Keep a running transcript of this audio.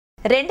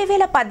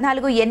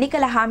2014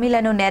 ఎన్నికల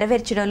హామీలను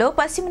నెరవేర్చడంలో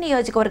పశ్చిమ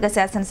నియోజకవర్గ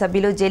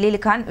శాసనసభ్యులు జలీల్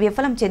ఖాన్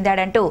విఫలం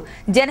చెందాడంటూ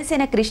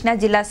జనసేన కృష్ణా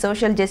జిల్లా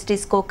social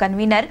justice co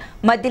convener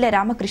Maddila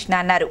Ramakrishna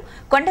అన్నారు.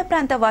 కొండ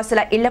ప్రాంత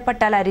వాసుల ఇళ్ల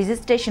పట్టాల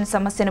రిజిస్ట్రేషన్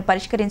సమస్యను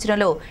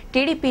పరిష్కరించడంలో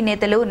టీడీపీ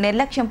నేతలు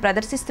నిర్లక్ష్యం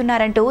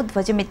ప్రదర్శిస్తున్నారంటూ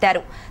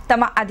ధ్వజమెత్తారు.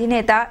 తమ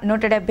అధినేత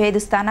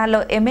 175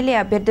 స్థానాల్లో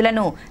ఎమ్మెల్యే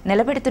అభ్యర్థులను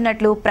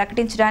నిలబెడుతున్నట్లు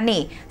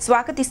ప్రకటించడాన్ని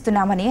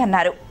స్వాగతిస్తున్నామని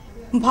అన్నారు.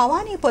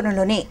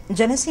 భవానీపురంలోని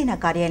జనసేన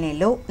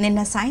కార్యాలయంలో నిన్న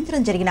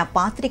సాయంత్రం జరిగిన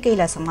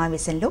పాత్రికేయుల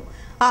సమావేశంలో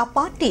ఆ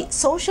పార్టీ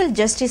సోషల్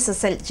జస్టిస్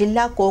సెల్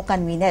జిల్లా co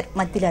convener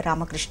Maddila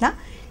Ramakrishna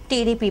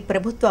TDP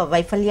ప్రభుత్వ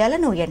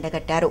వైఫల్యాలను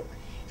ఎండగట్టారు.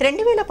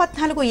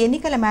 2014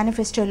 ఎన్నికల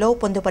మేనిఫెస్టోలో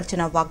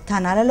పొందుపరిచిన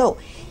వాగ్దానాలలో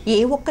ఏ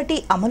ఒక్కటి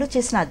అమలు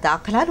చేసిన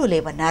దాఖలాలు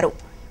లేవన్నారు.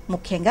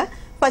 ముఖ్యంగా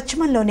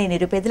పశ్చిమంలోని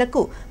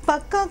నిరుపేదలకు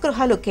పక్కా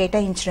గృహాలు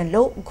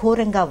కేటాయించడంలో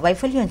ఘోరంగా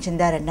వైఫల్యం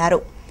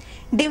చెందారన్నారు.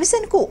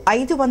 డివిజన్కు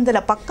 500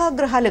 పక్కా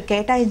గృహాలు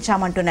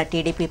కేటాయించామంటున్న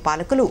టీడీపీ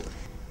పాలకులు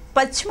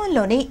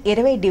పశ్చిమంలోని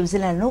 20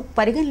 డివిజన్లను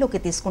పరిగణలోకి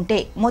తీసుకుంటే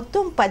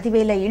మొత్తం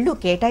 10,000 ఇళ్లు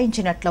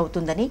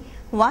కేటాయించినట్లవుతుందని,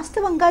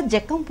 వాస్తవంగా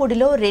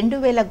జక్కంపూడిలో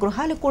 2,000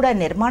 గృహాలు కూడా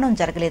నిర్మాణం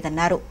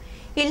జరగలేదన్నారు.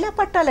 ఇళ్ల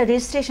పట్టాల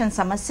రిజిస్ట్రేషన్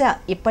సమస్య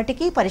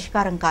ఇప్పటికీ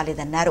పరిష్కారం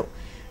కాలేదన్నారు.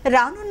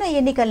 రానున్న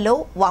ఎన్నికల్లో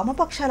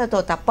వామపక్షాలతో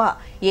తప్ప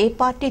ఏ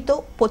పార్టీతో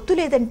పొత్తు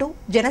లేదంటూ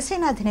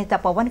జనసేన అధినేత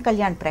పవన్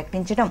కళ్యాణ్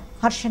ప్రకటించడం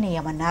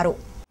హర్షణీయమన్నారు.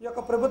 ఈ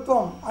యొక్క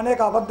ప్రభుత్వం అనేక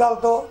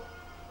అబద్ధాలతో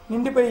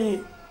నిండిపోయి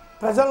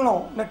ప్రజలను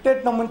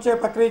నెట్టేట్న ముంచే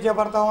ప్రక్రియ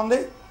చేపడతా ఉంది.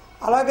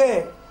 అలాగే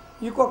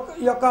ఈ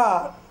యొక్క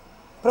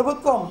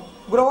ప్రభుత్వం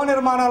గృహ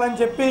నిర్మాణాలని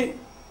చెప్పి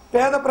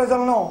పేద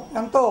ప్రజలను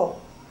ఎంతో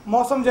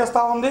మోసం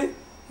చేస్తూ ఉంది.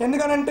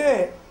 ఎందుకనంటే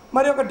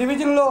మరి ఒక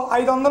డివిజన్లో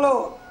 500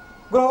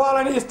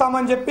 గృహాలని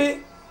ఇస్తామని చెప్పి,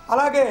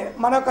 అలాగే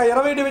మన యొక్క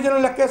 20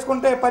 డివిజన్లు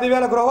లెక్కేసుకుంటే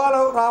 10,000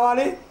 గృహాలు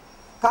రావాలి.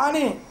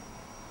 కానీ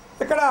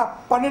ఇక్కడ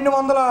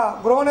 1,200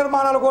 గృహ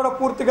నిర్మాణాలు కూడా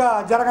పూర్తిగా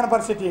జరగని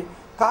పరిస్థితి.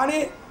 కానీ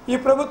ఈ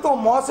ప్రభుత్వం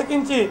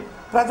మోసగించి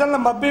ప్రజలను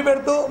మభ్య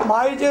పెడుతూ,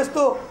 మాయ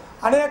చేస్తూ,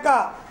 అనేక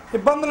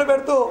ఇబ్బందులు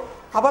పెడుతూ,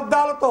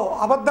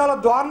 అబద్ధాల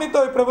ధోరణితో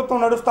ఈ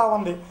ప్రభుత్వం నడుస్తూ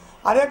ఉంది.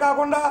 అదే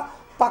కాకుండా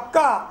పక్క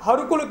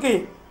హరుకులకి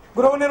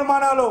గృహ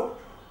నిర్మాణాలు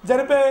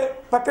జరిపే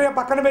ప్రక్రియ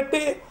పక్కన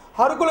పెట్టి,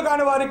 హరుకులు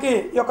కాని వారికి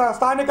ఈ యొక్క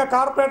స్థానిక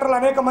కార్పొరేటర్లు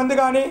అనేక మంది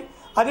కానీ,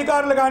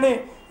 అధికారులు కానీ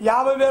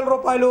 50,000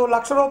 రూపాయలు,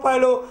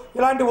 ₹1,00,000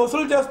 ఇలాంటి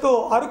వసూలు చేస్తూ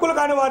అరుకులు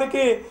కాని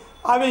వారికి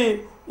అవి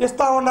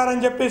ఇస్తూ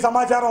ఉన్నారని చెప్పి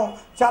సమాచారం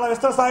చాలా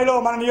విస్తృత స్థాయిలో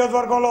మన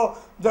నియోజకవర్గంలో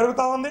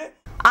జరుగుతూ ఉంది.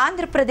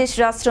 ఆంధ్రప్రదేశ్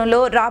రాష్ట్రంలో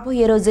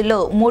రాబోయే రోజుల్లో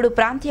 3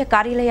 ప్రాంతీయ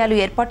కార్యాలయాలు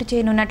ఏర్పాటు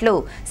చేయనున్నట్లు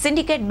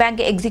syndicate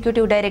bank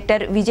executive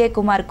director Vijay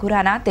Kumar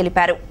Khurana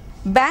తెలిపారు.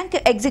 బ్యాంక్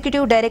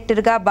ఎగ్జిక్యూటివ్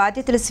డైరెక్టర్గా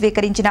బాధ్యతలు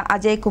స్వీకరించిన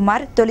అజయ్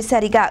కుమార్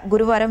తొలిసారిగా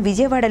గురువారం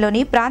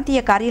విజయవాడలోని ప్రాంతీయ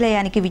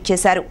కార్యాలయానికి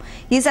విచ్చేశారు.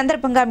 ఈ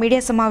సందర్భంగా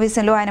మీడియా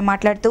సమావేశంలో ఆయన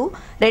మాట్లాడుతూ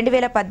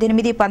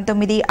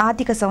 2018-19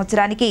 ఆర్థిక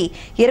సంవత్సరానికి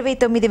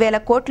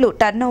 29,000 కోట్లు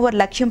టర్నోవర్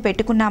లక్ష్యం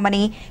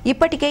పెట్టుకున్నామని,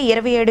 ఇప్పటికే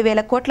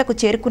 27,000 కోట్లకు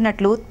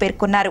చేరుకున్నట్లు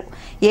పేర్కొన్నారు.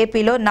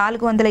 ఏపీలో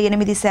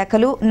 408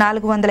 శాఖలు,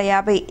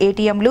 450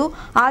 ఏటీఎంలు,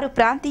 6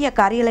 ప్రాంతీయ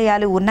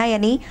కార్యాలయాలు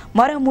ఉన్నాయని,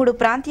 మరో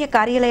 3 ప్రాంతీయ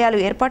కార్యాలయాలు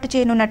ఏర్పాటు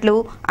చేయనున్నట్లు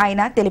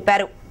ఆయన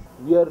తెలిపారు.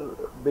 We are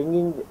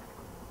bringing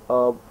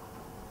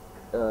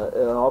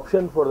an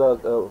option for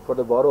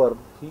the borrower.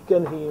 He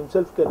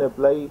himself can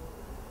apply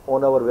on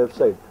our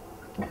website,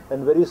 and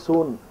very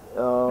soon,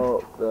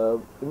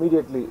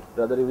 immediately,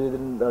 rather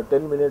within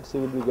 10 minutes, he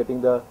will be getting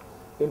the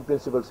in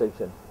principle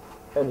sanction,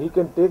 and he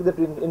can take that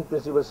in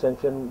principle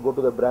sanction, go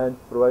to the branch,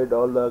 provide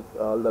all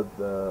the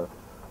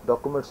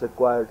documents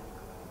required,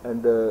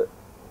 and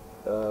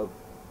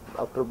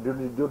after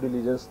due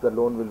diligence, the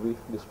loan will be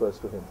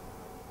dispersed to him.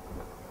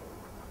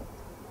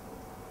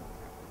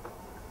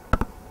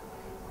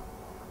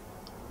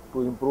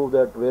 To improve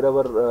that,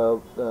 wherever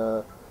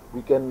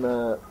we can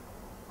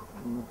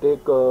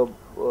take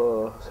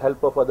help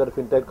of other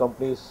fintech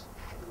companies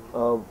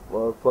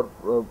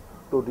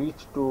to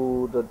reach to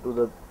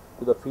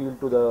the field,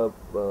 to the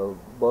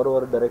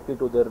borrower directly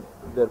to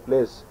their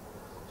place.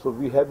 So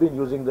we have been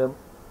using them,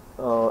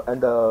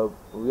 and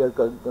we are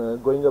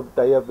going up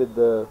tie up with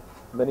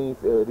many.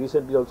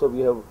 Recently also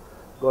we have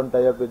gone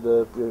tie up with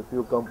a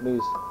few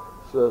companies,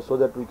 so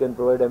that we can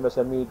provide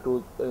MSME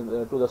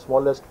to the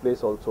smallest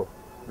place also,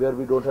 where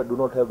we do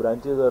not have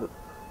branches, or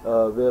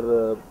where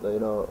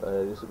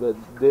where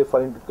they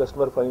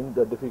customer find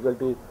the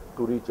difficulty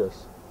to reach us.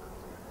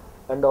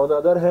 And on the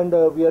other hand,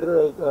 we are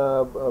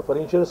for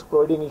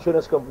providing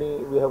insurance company.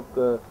 We have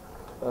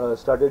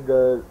started.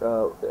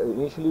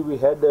 Initially, we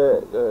had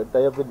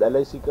tie up with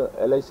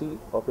LIC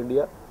of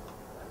India.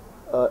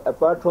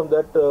 Apart from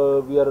that,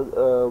 we are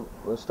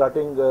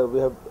starting. We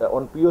have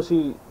on POC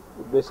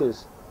basis.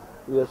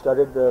 We have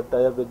started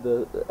tie up with the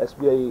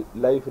SBI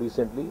Life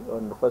recently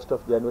on the 1st of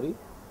January,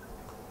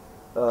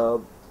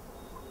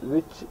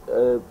 which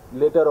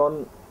later on,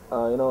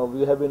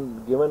 we have been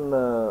given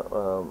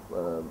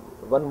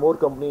one more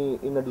company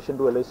in addition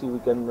to LIC.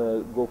 We can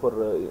go for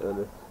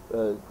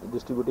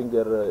distributing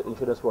their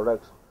insurance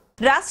products.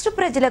 రాష్ట్ర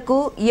ప్రజలకు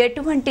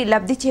ఎటువంటి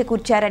లబ్ధి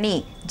చేకూర్చారని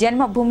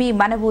జన్మభూమి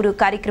మన ఊరు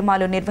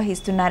కార్యక్రమాలు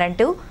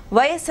నిర్వహిస్తున్నారంటూ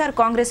YSR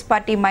Congress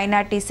party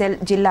minority cell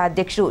జిల్లా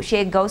అధ్యక్షుడు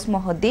Sheikh Ghouse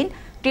Mohiuddin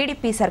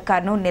TDP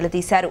సర్కార్ను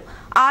నిలదీశారు.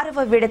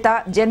 6వ విడత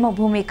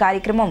జన్మభూమి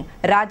కార్యక్రమం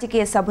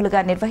రాజకీయ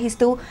సభలుగా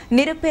నిర్వహిస్తూ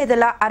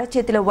నిరుపేదల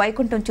అరచేతిలో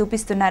వైకుంఠం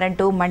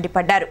చూపిస్తున్నారంటూ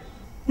మండిపడ్డారు.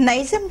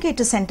 నైజాం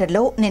గేటు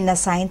సెంటర్లో నిన్న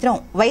సాయంత్రం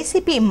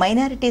వైసీపీ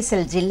మైనారిటీ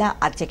సెల్ జిల్లా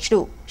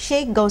అధ్యక్షుడు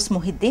షేక్ గౌస్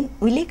మొహద్దీన్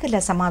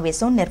విలేకరుల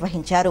సమావేశం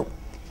నిర్వహించారు.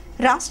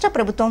 రాష్ట్ర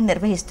ప్రభుత్వం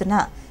నిర్వహిస్తున్న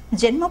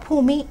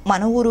జన్మభూమి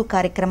మన ఊరు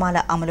కార్యక్రమాల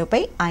అమలుపై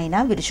ఆయన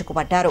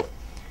విరుచుకుపడ్డారు.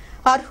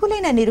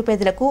 అర్హులైన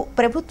నిరుపేదలకు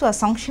ప్రభుత్వ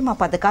సంక్షేమ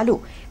పథకాలు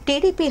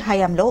టీడీపీ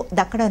హయాంలో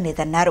దక్కడం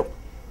లేదన్నారు.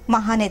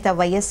 మహానేత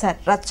వైఎస్ఆర్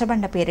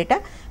రచ్చబండ పేరిట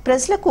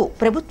ప్రజలకు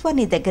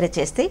ప్రభుత్వాన్ని దగ్గర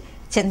చేస్తే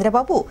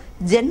చంద్రబాబు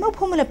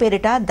జన్మభూముల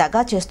పేరిట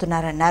దగా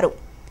చేస్తున్నారన్నారు.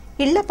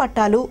 ఇళ్ల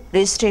పట్టాలు,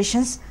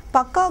 రిజిస్ట్రేషన్స్,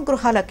 పక్కా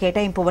గృహాల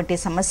కేటాయింపు వంటి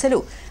సమస్యలు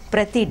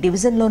ప్రతి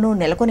డివిజన్లోనూ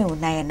నెలకొని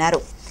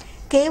ఉన్నాయన్నారు.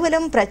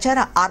 కేవలం ప్రచార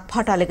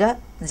ఆర్భాటాలుగా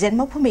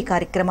జన్మభూమి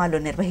కార్యక్రమాలు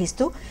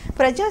నిర్వహిస్తూ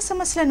ప్రజా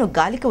సమస్యలను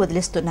గాలికి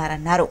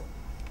వదిలిస్తున్నారన్నారు.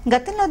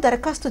 గతంలో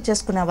దరఖాస్తు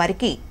చేసుకున్న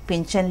వారికి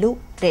పింఛన్లు,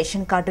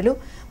 రేషన్ కార్డులు,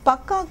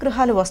 పక్కా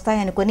గృహాలు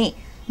వస్తాయనుకుని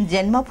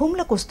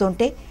జన్మభూములకు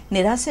వస్తుంటే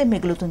నిరాశ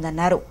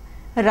మిగులుతుందన్నారు.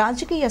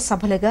 రాజకీయ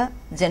సభలుగా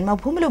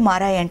జన్మభూములు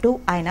మారాయంటూ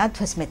ఆయన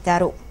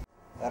ధ్వజమెత్తారు.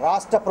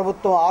 రాష్ట్ర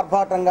ప్రభుత్వం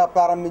ఆర్భాటంగా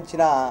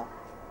ప్రారంభించిన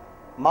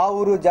మా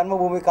ఊరు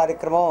జన్మభూమి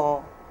కార్యక్రమం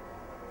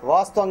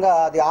వాస్తవంగా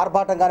అది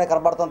ఆర్భాటంగానే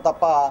కనబడుతుంది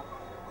తప్ప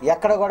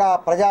ఎక్కడ కూడా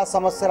ప్రజా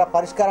సమస్యల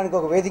పరిష్కారానికి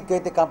ఒక వేదిక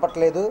అయితే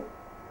కనపడలేదు.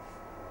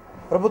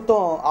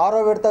 ప్రభుత్వం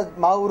 6వ విడత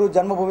మా ఊరు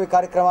జన్మభూమి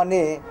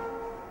కార్యక్రమాన్ని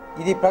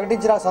ఇది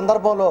ప్రకటించిన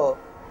సందర్భంలో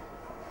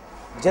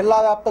జిల్లా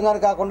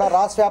వ్యాప్తంగానే కాకుండా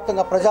రాష్ట్ర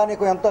వ్యాప్తంగా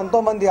ప్రజానీకం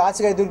ఎంతోమంది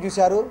ఆశగా ఎదురు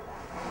చూశారు.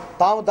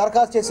 తాము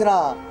దరఖాస్తు చేసిన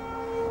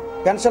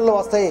పెన్షన్లు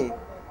వస్తాయి,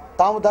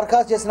 తాము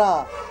దరఖాస్తు చేసిన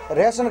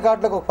రేషన్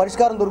కార్డులకు ఒక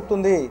పరిష్కారం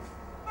దొరుకుతుంది,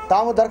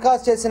 తాము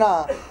దరఖాస్తు చేసిన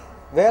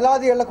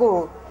వేలాది ఇళ్లకు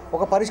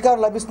ఒక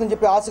పరిష్కారం లభిస్తుందని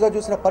చెప్పి ఆశగా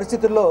చూసిన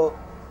పరిస్థితుల్లో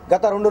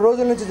గత 2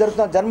 రోజుల నుంచి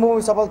జరుగుతున్న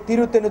జన్మభూమి సభలు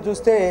తీరుతెన్ను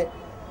చూస్తే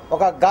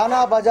ఒక గానా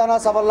బజానా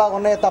సభల్లాగా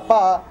ఉన్నాయి తప్ప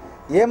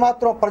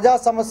ఏమాత్రం ప్రజా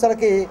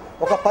సమస్యలకి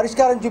ఒక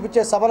పరిష్కారం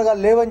చూపించే సభలుగా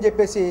లేవని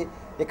చెప్పేసి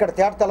ఇక్కడ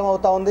తేటతెల్లం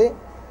అవుతా ఉంది.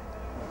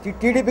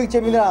 టీడీపీకి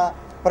చెందిన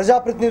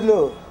ప్రజాప్రతినిధులు,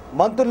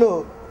 మంత్రులు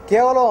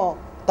కేవలం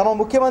తమ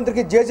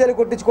ముఖ్యమంత్రికి జేజేలు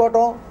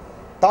కొట్టించుకోవటం,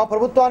 తమ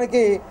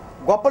ప్రభుత్వానికి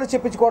గొప్పలు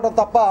చెప్పించుకోవడం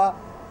తప్ప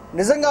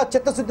నిజంగా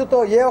చిత్తశుద్ధితో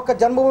ఏ ఒక్క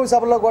జన్మభూమి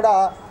సభలో కూడా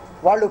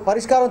వాళ్ళు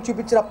పరిష్కారం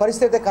చూపించిన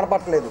పరిస్థితి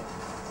కనపడలేదు.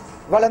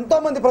 వాళ్ళు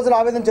ఎంతోమంది ప్రజలు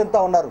ఆవేదన చెందుతూ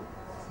ఉన్నారు.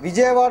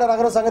 విజయవాడ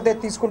నగరం సంగతి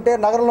తీసుకుంటే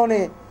నగరంలోని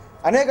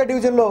అనేక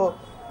డివిజన్లో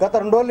గత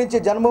 2 రోజుల నుంచి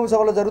జన్మభూమి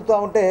సభలు జరుగుతూ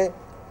ఉంటే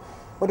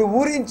మరి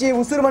ఊరించి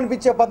ఉసురు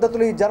అనిపించే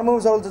పద్ధతులు ఈ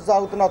జన్మభూమి సభలు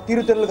సాగుతున్న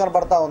తీరుతెన్నులు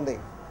కనపడతా ఉంది.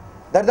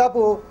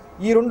 దరిదాపు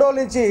ఈ 2 రోజుల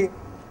నుంచి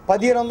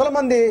 1500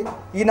 మంది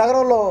ఈ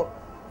నగరంలో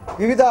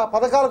వివిధ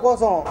పథకాల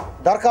కోసం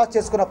దరఖాస్తు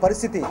చేసుకున్న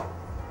పరిస్థితి.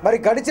 మరి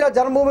గడిచిన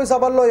జన్మభూమి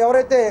సభల్లో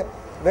ఎవరైతే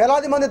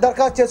వేలాది మంది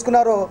దరఖాస్తు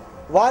చేసుకున్నారో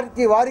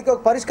వారికి ఒక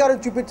పరిష్కారం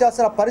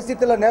చూపించాల్సిన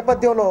పరిస్థితుల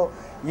నేపథ్యంలో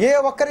ఏ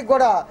ఒక్కరికి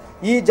కూడా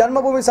ఈ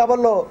జన్మభూమి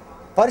సభల్లో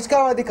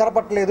పరిష్కారం అది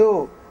కనపట్టలేదు.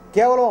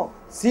 కేవలం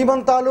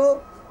సీమంతాలు,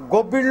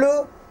 గొబ్బిళ్ళు,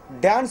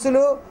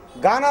 డ్యాన్సులు,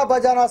 గానా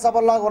బజానా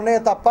సభల్లాగా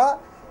ఉన్నాయే తప్ప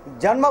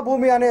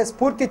జన్మభూమి అనే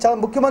స్ఫూర్తి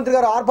ముఖ్యమంత్రి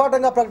గారు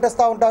ఆర్భాటంగా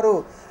ప్రకటిస్తూ ఉంటారు.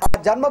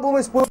 ఆ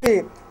జన్మభూమి స్ఫూర్తి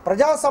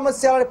ప్రజా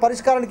సమస్యల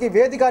పరిష్కారానికి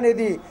వేదిక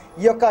అనేది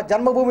ఈ యొక్క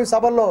జన్మభూమి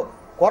సభల్లో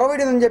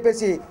కొరవడిందని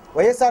చెప్పేసి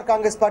వైఎస్ఆర్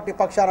కాంగ్రెస్ పార్టీ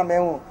పక్షాన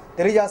మేము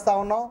తెలియజేస్తా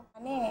ఉన్నాం.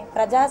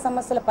 ప్రజా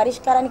సమస్యల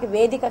పరిష్కారానికి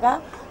వేదికగా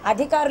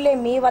అధికారులే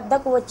మీ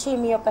వద్దకు వచ్చి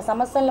మీ యొక్క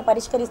సమస్యలను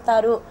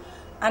పరిష్కరిస్తారు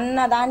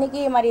అన్న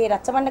దానికి మరి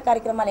రచ్చబండ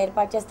కార్యక్రమాలు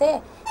ఏర్పాటు చేస్తే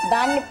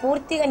దాన్ని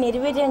పూర్తిగా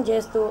నిర్వీర్యం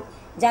చేస్తూ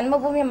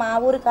జన్మభూమి మా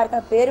ఊరు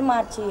కార్యక్రమం పేరు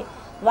మార్చి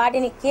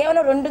వాటిని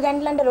కేవలం 2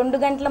 గంటలు అంటే 2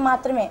 గంటలు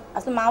మాత్రమే,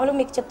 అసలు మామూలుగా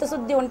మీకు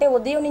చిత్తశుద్ధి ఉంటే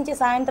ఉదయం నుంచి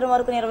సాయంత్రం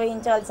వరకు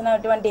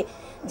నిర్వహించాల్సినటువంటి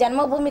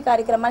జన్మభూమి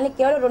కార్యక్రమాన్ని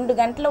కేవలం 2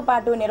 గంటల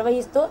పాటు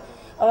నిర్వహిస్తూ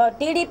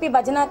టీడీపీ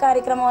భజన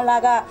కార్యక్రమం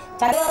లాగా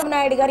చంద్రబాబు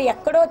నాయుడు గారు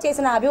ఎక్కడో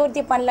చేసిన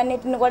అభివృద్ధి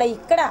పనులన్నింటిని కూడా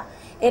ఇక్కడ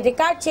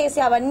రికార్డ్ చేసి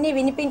అవన్నీ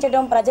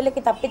వినిపించడం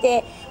ప్రజలకి తప్పితే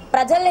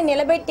ప్రజల్ని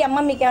నిలబెట్టి అమ్మ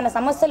మీకు ఏమైనా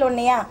సమస్యలు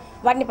ఉన్నాయా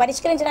వాటిని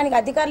పరిష్కరించడానికి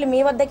అధికారులు మీ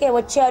వద్దకే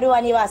వచ్చారు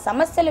అని ఆ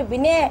సమస్యలు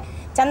వినే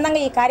చందంగా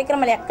ఈ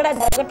కార్యక్రమాలు ఎక్కడ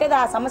జరగట్లేదు.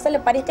 ఆ సమస్యలు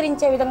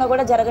పరిష్కరించే విధంగా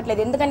కూడా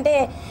జరగట్లేదు. ఎందుకంటే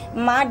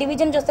మా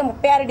డివిజన్ చూస్తే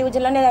 36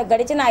 డివిజన్లోనే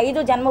గడిచిన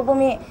 5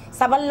 జన్మభూమి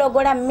సభల్లో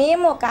కూడా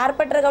మేము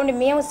కార్పొరేటర్గా ఉండి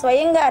మేము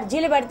స్వయంగా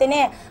అర్జీలు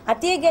పెడితేనే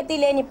అతిగతి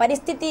లేని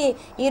పరిస్థితి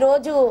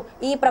ఈరోజు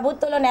ఈ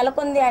ప్రభుత్వంలో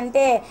నెలకొంది.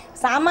 అంటే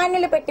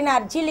సామాన్యులు పెట్టిన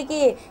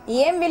అర్జీలకి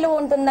ఏం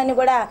విలువ ఉంటుందని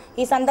కూడా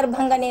ఈ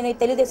సందర్భంగా నేను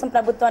తెలుగుదేశం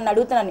ప్రభుత్వాన్ని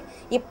అడుగుతున్నాను.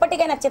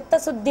 ఇప్పటికైనా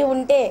చిత్తశుద్ధి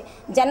ఉంటే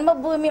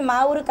జన్మభూమి మా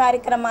ఊరు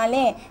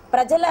కార్యక్రమాన్ని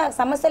ప్రజల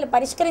సమస్యలు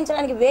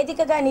పరిష్కరించడానికి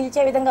వేదికగా నిలిచే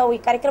విధంగా ఈ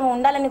కార్యక్రమం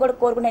ఉండాలని కూడా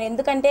కోరుకున్నాను.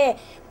 ఎందుకంటే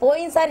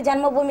పోయినసారి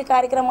జన్మభూమి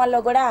కార్యక్రమాల్లో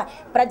కూడా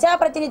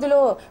ప్రజాప్రతినిధులు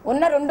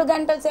ఉన్న 2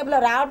 గంటల సేపులో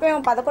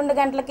రావటం 11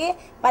 గంటలకి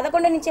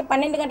 11 నుంచి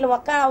 12 గంటలు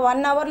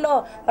 1 అవర్లో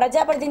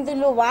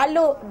ప్రజాప్రతినిధులు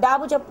వాళ్ళు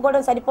డాబు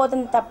చెప్పుకోవడం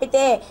సరిపోతుంది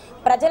తప్పితే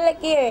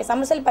ప్రజలకి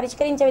సమస్యలు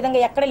పరిష్కరించే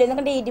విధంగా ఎక్కడ లేదు.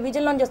 ఎందుకంటే ఈ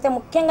డివిజన్లో చూస్తే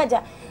ముఖ్యంగా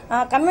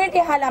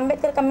community hall,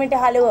 Ambedkar community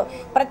hall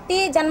ప్రతి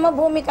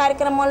జన్మభూమి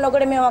కార్యక్రమంలో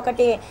కూడా మేము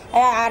ఒకటి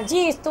అర్జీ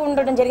ఇస్తూ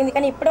ఉండడం జరిగింది.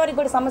 కానీ ఇప్పటివరకు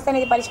కూడా సమస్య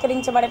అనేది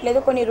పరిష్కరించబడట్లేదు.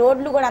 కొన్ని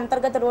రోడ్లు కూడా,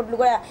 అంతర్గత రోడ్లు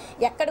కూడా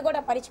ఎక్కడ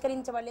కూడా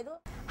పరిష్కరించబడలేదు.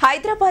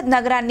 హైదరాబాద్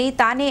నగరాన్ని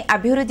తానే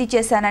అభివృద్ధి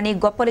చేశానని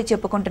గొప్పలు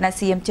చెప్పుకుంటున్న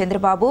సీఎం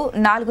చంద్రబాబు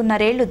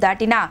 4.5 ఏళ్లు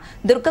దాటినా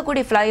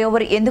దుర్గగుడి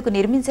ఫ్లైఓవర్ ఎందుకు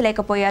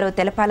నిర్మించలేకపోయారో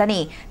తెలపాలని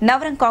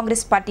నవరం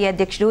కాంగ్రెస్ పార్టీ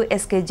అధ్యక్షుడు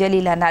ఎస్కే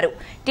జలీల్ అన్నారు.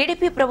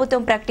 టీడీపీ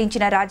ప్రభుత్వం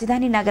ప్రకటించిన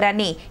రాజధాని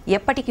నగరాన్ని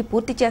ఎప్పటికి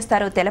పూర్తి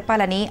చేస్తారో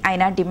తెలపాలని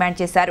ఆయన డిమాండ్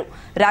చేశారు.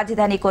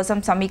 రాజధాని కోసం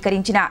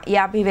సమీకరించిన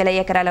 50,000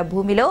 ఎకరాల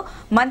భూమిలో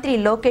మంత్రి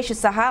లోకేష్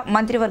సహా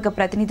మంత్రివర్గ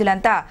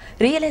ప్రతినిధులంతా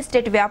రియల్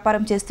ఎస్టేట్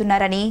వ్యాపారం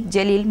చేస్తున్నారని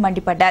జలీల్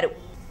మండిపడ్డారు.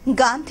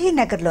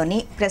 గాంధీనగర్లోని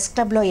ప్రెస్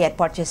క్లబ్లో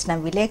ఏర్పాటు చేసిన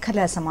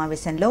విలేకరుల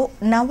సమావేశంలో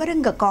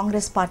నవరంగ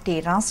కాంగ్రెస్ పార్టీ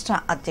రాష్ట్ర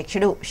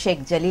అధ్యక్షుడు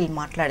షేక్ జలీల్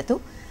మాట్లాడుతూ,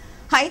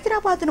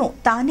 హైదరాబాద్ను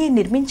తానే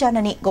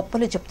నిర్మించానని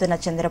గొప్పలు చెప్తున్న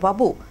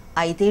చంద్రబాబు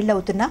 5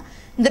 ఏళ్లవుతున్నా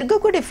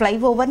దుర్గగుడి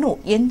ఫ్లైఓవర్ను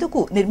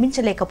ఎందుకు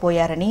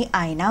నిర్మించలేకపోయారని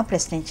ఆయన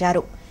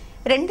ప్రశ్నించారు.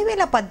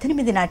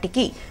 2018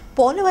 నాటికి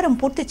పోలవరం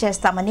పూర్తి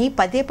చేస్తామని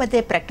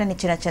పదే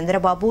ప్రకటనిచ్చిన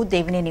చంద్రబాబు,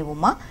 దేవినేని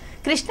ఉమ్మ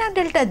కృష్ణా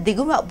డెల్టా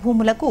దిగువ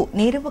భూములకు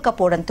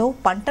నీరివ్వకపోవడంతో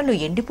పంటలు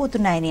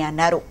ఎండిపోతున్నాయని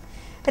అన్నారు.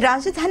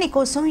 రాజధాని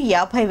కోసం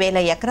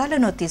 50,000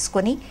 ఎకరాలను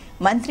తీసుకుని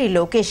మంత్రి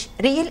లోకేష్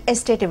రియల్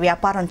ఎస్టేట్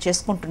వ్యాపారం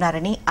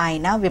చేసుకుంటున్నారని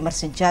ఆయన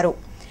విమర్శించారు.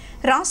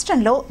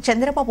 రాష్ట్రంలో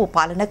చంద్రబాబు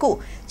పాలనకు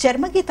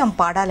చర్మగీతం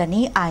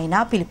పాడాలని ఆయన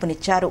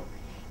పిలుపునిచ్చారు.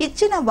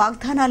 ఇచ్చిన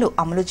వాగ్దానాలు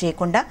అమలు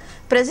చేయకుండా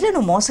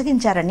ప్రజలను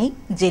మోసగించారని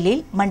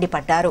జలీల్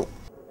మండిపడ్డారు.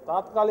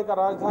 తాత్కాలిక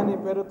రాజధాని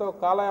పేరుతో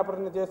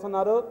కాలయాపన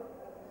చేస్తున్నారు.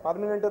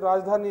 పర్మనెంట్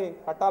రాజధాని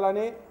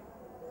కట్టాలని,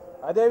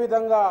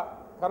 అదేవిధంగా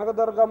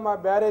కనకదుర్గమ్మ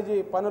బ్యారేజీ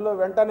పనులు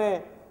వెంటనే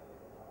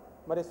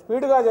మరి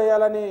స్పీడ్గా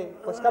చేయాలని,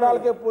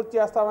 పుష్కరాలకే పూర్తి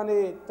చేస్తామని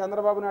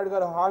చంద్రబాబు నాయుడు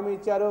గారు హామీ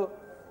ఇచ్చారు.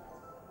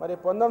 మరి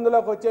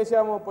 19లోకి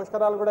వచ్చేసాము,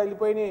 పుష్కరాలు కూడా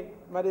వెళ్ళిపోయినాయి,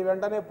 మరి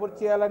వెంటనే పూర్తి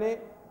చేయాలని.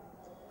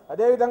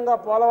 అదేవిధంగా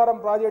పోలవరం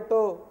ప్రాజెక్టు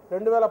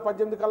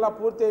 2018 కల్లా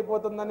పూర్తి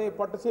అయిపోతుందని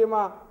పట్టుసీమ,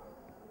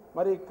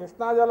 మరి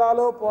కృష్ణా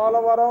జలాలు,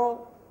 పోలవరం,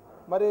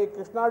 మరి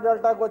కృష్ణా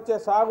డెల్టాకు వచ్చే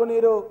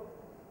సాగునీరు,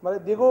 మరి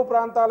దిగువ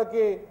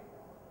ప్రాంతాలకి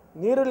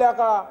నీరు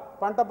లేక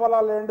పంట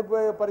పొలాలు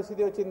ఎండిపోయే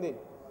పరిస్థితి వచ్చింది.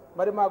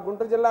 మరి మా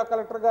గుంటూరు జిల్లా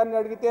కలెక్టర్ గారిని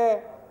అడిగితే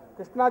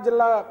కృష్ణా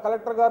జిల్లా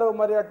కలెక్టర్ గారు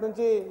మరి అటు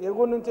నుంచి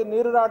ఎగువ నుంచి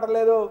నీరు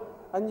రావట్లేదు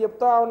అని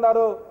చెప్తూ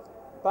ఉన్నారు.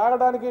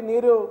 తాగడానికి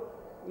నీరు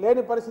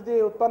లేని పరిస్థితి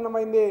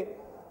ఉత్పన్నమైంది.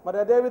 మరి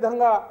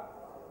అదేవిధంగా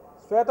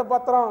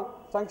శ్వేతపత్రం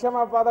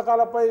సంక్షేమ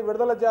పథకాలపై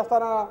విడుదల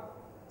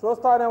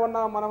చూస్తానే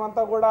ఉన్నాం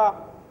మనమంతా కూడా.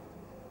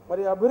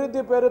 మరి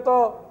అభివృద్ధి పేరుతో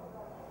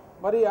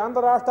మరి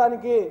ఆంధ్ర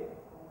రాష్ట్రానికి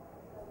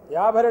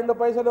 52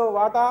 పైసలు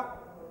వాటా,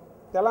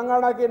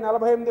 తెలంగాణకి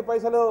 48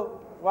 పైసలు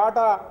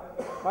వాటా,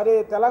 మరి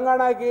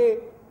తెలంగాణకి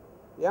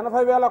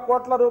 80,000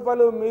 కోట్ల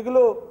రూపాయలు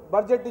మిగులు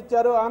బడ్జెట్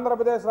ఇచ్చారు.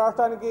 ఆంధ్రప్రదేశ్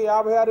రాష్ట్రానికి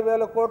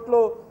 56,000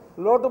 కోట్లు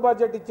లోటు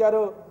బడ్జెట్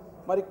ఇచ్చారు.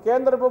 మరి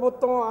కేంద్ర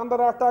ప్రభుత్వం ఆంధ్ర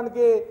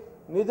రాష్ట్రానికి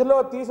నిధులు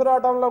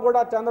తీసుకురావడంలో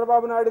కూడా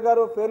చంద్రబాబు నాయుడు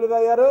గారు ఫెయిల్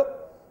అయ్యారు.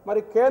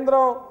 మరి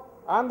కేంద్రం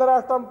ఆంధ్ర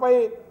రాష్ట్రంపై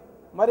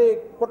మరి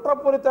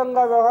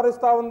కుట్రపూరితంగా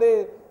వ్యవహరిస్తూ ఉంది.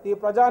 ఈ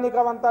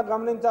ప్రజానీకం అంతా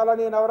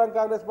గమనించాలని నవరం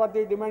కాంగ్రెస్ పార్టీ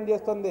డిమాండ్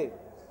చేస్తుంది.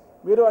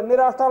 మీరు అన్ని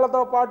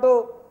రాష్ట్రాలతో పాటు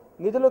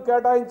నిధులు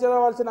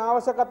కేటాయించవలసిన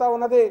ఆవశ్యకత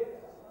ఉన్నది.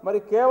 మరి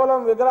కేవలం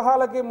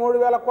విగ్రహాలకి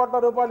 3,000 కోట్ల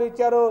రూపాయలు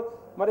ఇచ్చారు.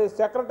 మరి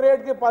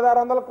సెక్రటరియట్కి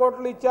 1,600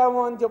 కోట్లు ఇచ్చాము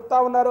అని చెప్తా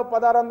ఉన్నారు.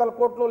 1,600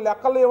 కోట్లు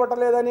లెక్కలు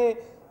ఇవ్వటలేదని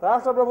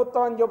రాష్ట్ర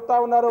ప్రభుత్వం అని చెప్తా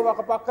ఉన్నారు.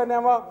 ఒక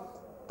పక్కనేమో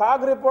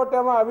కాగ్ రిపోర్ట్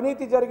ఏమో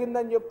అవినీతి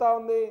జరిగిందని చెప్తా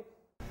ఉంది.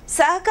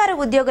 సహకార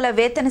ఉద్యోగుల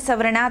వేతన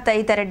సవరణ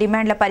తదితర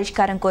డిమాండ్ల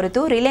పరిష్కారం కోరుతూ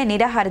రిలే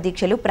నిరాహార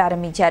దీక్షలు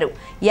ప్రారంభించారు.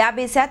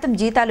 50%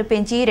 జీతాలు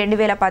పెంచి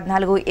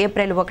 2014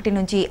 ఏప్రిల్ 1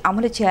 నుంచి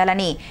అమలు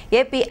చేయాలని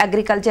AP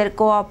agriculture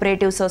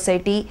cooperative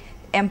society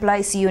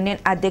employees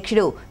union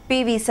అధ్యక్షుడు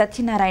పివి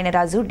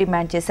సత్యనారాయణరాజు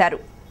డిమాండ్ చేశారు.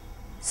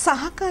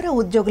 సహకార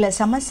ఉద్యోగుల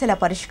సమస్యల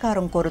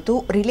పరిష్కారం కోరుతూ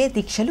రిలే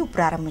దీక్షలు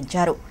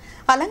ప్రారంభించారు.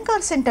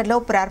 అలంకార్ సెంటర్లో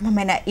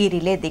ప్రారంభమైన ఈ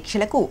రిలే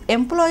దీక్షలకు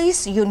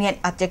ఎంప్లాయీస్ యూనియన్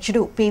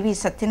అధ్యక్షుడు పివి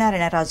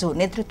సత్యనారాయణరాజు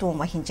నేతృత్వం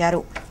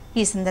వహించారు.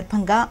 ఈ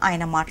సందర్భంగా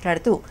ఆయన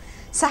మాట్లాడుతూ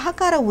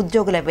సహకార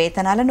ఉద్యోగుల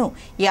వేతనాలను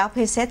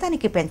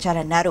 50%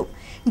 పెంచాలన్నారు.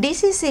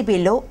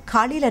 డీసీసీబీలో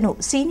ఖాళీలను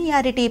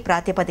సీనియారిటీ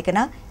ప్రాతిపదికన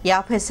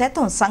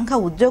 50% సంఘ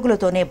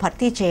ఉద్యోగులతోనే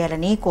భర్తీ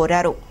చేయాలని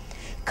కోరారు.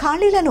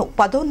 ఖాళీలను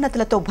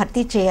పదోన్నతులతో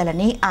భర్తీ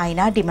చేయాలని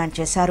ఆయన డిమాండ్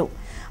చేశారు.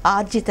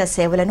 ఆర్జిత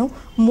సేవలను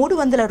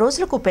 300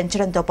 రోజులకు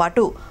పెంచడంతో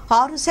పాటు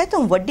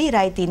 6% వడ్డీ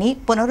రాయితీని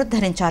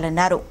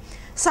పునరుద్ధరించాలన్నారు.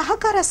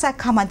 సహకార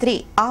శాఖ మంత్రి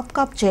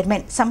ఆప్కాప్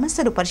చైర్మన్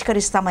సమస్యలు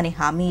పరిష్కరిస్తామని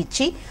హామీ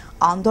ఇచ్చి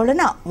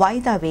ఆందోళన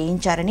వాయిదా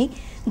వేయించారని,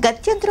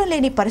 గత్యంతరం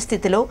లేని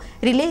పరిస్థితిలో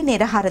రిలే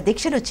నిరాహార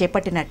దీక్షలు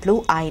చేపట్టినట్లు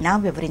ఆయన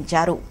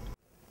వివరించారు.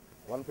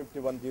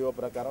 151 జీవో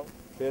ప్రకారం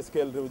పే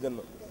స్కేల్ రివిజన్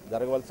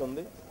జరగవలసి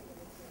ఉంది.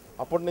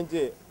 అప్పటి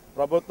నుంచి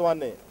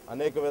ప్రభుత్వాన్ని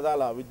అనేక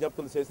విధాల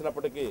విజ్ఞప్తులు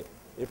చేసినప్పటికీ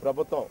ఈ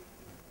ప్రభుత్వం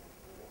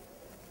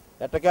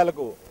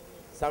ఎట్టకేలకు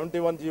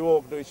 71 జీవో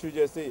ఒకటి ఇష్యూ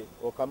చేసి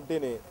ఒక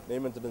కమిటీని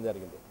నియమించడం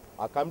జరిగింది.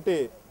 ఆ కమిటీ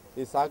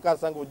ఈ సహకార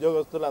సంఘ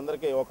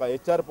ఉద్యోగస్తులందరికీ ఒక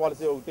హెచ్ఆర్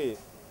పాలసీ ఒకటి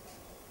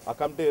ఆ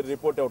కమిటీ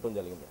రిపోర్ట్ ఇవ్వటం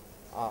జరిగింది.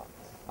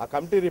 ఆ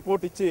కమిటీ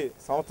రిపోర్ట్ ఇచ్చి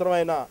సంవత్సరం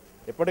అయినా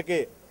ఇప్పటికీ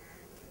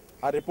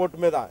ఆ రిపోర్ట్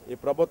మీద ఈ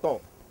ప్రభుత్వం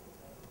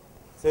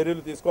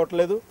చర్యలు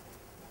తీసుకోవట్లేదు.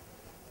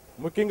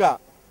 ముఖ్యంగా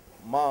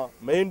మా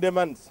మెయిన్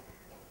డిమాండ్స్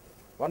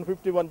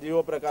 151 జీవో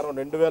ప్రకారం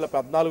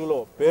 2014లో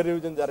పేర్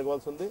రివిజన్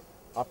జరగవలసి ఉంది.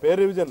 ఆ పేర్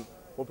రివిజన్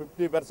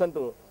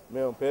 50%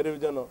 మేము పేర్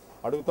రివిజన్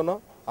అడుగుతున్నాం.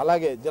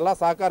 అలాగే జిల్లా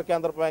సహకార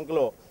కేంద్ర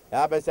బ్యాంకులో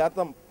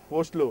 50%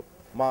 పోస్టులు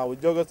మా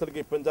ఉద్యోగస్తులకి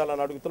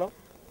ఇప్పించాలని అడుగుతున్నాం.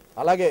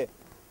 అలాగే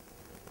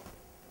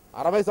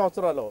 60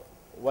 సంవత్సరాల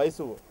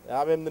వయసు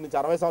 58 నుంచి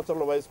 60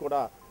 సంవత్సరాల వయసు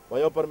కూడా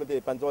వయోపరిమితి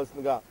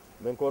పెంచవలసిందిగా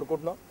మేము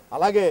కోరుకుంటున్నాం.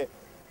 అలాగే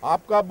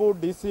ఆప్కాబు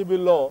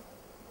డీసీబీల్లో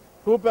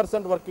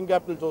 2% వర్కింగ్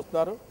క్యాపిటల్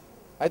చూస్తున్నారు.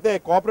 అయితే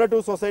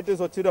కోఆపరేటివ్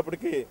సొసైటీస్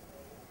వచ్చేటప్పటికి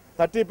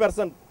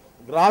 30%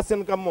 గ్రాస్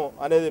ఇన్కమ్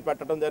అనేది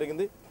పెట్టడం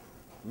జరిగింది.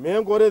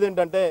 మేము కోరేది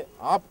ఏంటంటే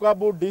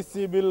ఆప్కాబు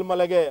డీసీబీలు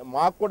అలాగే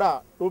మాకు కూడా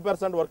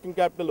 2% వర్కింగ్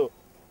క్యాపిటల్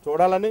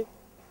చూడాలని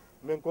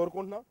మేము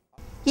కోరుకుంటున్నాం.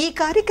 ఈ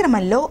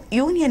కార్యక్రమంలో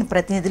యూనియన్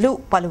ప్రతినిధులు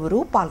పలువురు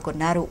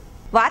పాల్గొన్నారు.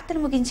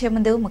 వార్తలు ముగించే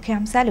ముందు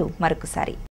ముఖ్యాంశాలు మరొకసారి.